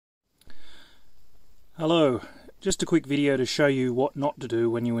Hello, just a quick video to show you what not to do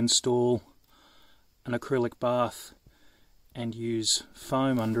when you install an acrylic bath and use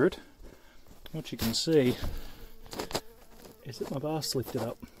foam under it. What you can see is that my bath's lifted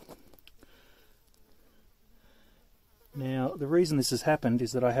up. Now the reason this has happened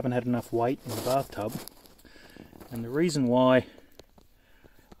is that I haven't had enough weight in the bathtub, and the reason why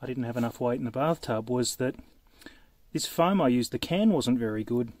I didn't have enough weight in the bathtub was that this foam I used, the can wasn't very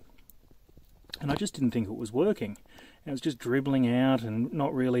good. And I just didn't think it was working. It was just dribbling out and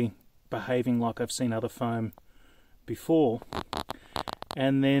not really behaving like I've seen other foam before.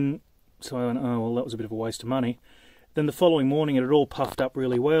 And then, so I went, oh, well, that was a bit of a waste of money. Then the following morning it had all puffed up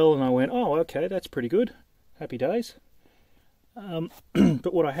really well, and I went, oh, okay, that's pretty good. Happy days.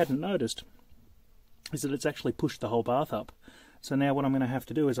 But what I hadn't noticed is that it's actually pushed the whole bath up. So now what I'm going to have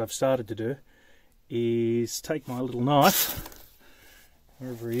to do, as I've started to do, is take my little knife,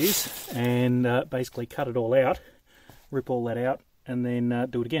 wherever he is, and basically cut it all out, rip all that out, and then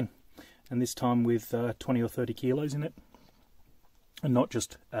do it again. And this time with 20 or 30 kilos in it, and not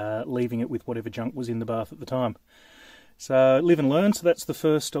just leaving it with whatever junk was in the bath at the time. So live and learn. So that's the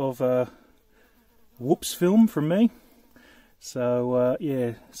first of whoops film from me. So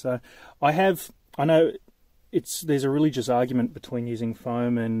yeah, so I know there's a religious argument between using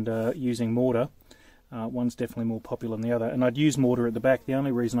foam and using mortar. One's definitely more popular than the other, and I'd used mortar at the back. The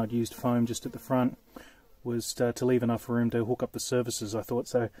only reason I'd used foam just at the front was to leave enough room to hook up the surfaces, I thought.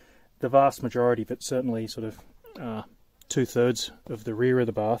 So the vast majority of it, certainly sort of 2/3 of the rear of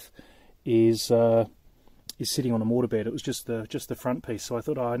the bath, is sitting on a mortar bed. It was just the front piece, so I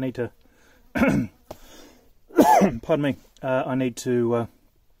thought, oh, I need to pardon me, I need to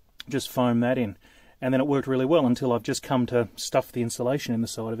just foam that in. And then it worked really well until I've just come to stuff the insulation in the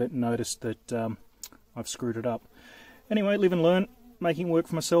side of it and noticed that I've screwed it up. Anyway, live and learn, making work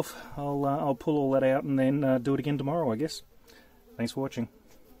for myself. I'll pull all that out and then do it again tomorrow, I guess. Thanks for watching.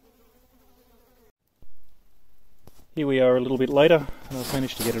 Here we are a little bit later, and I've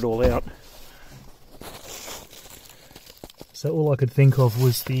managed to get it all out. So all I could think of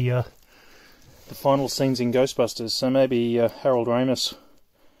was the final scenes in Ghostbusters. So maybe Harold Ramis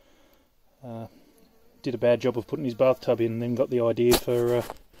did a bad job of putting his bathtub in, and then got the idea for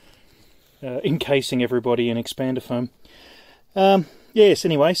encasing everybody in expander foam. Yes,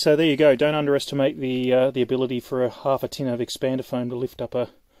 anyway, so there you go. Don't underestimate the ability for half a tin of expander foam to lift up a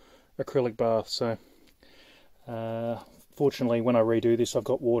acrylic bath. So fortunately, when I redo this, I've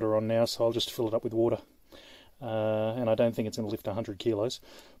got water on now, so I'll just fill it up with water. And I don't think it's going to lift 100 kilos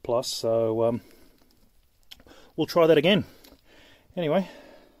plus, so we'll try that again. Anyway,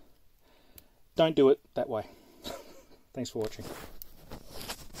 don't do it that way. Thanks for watching.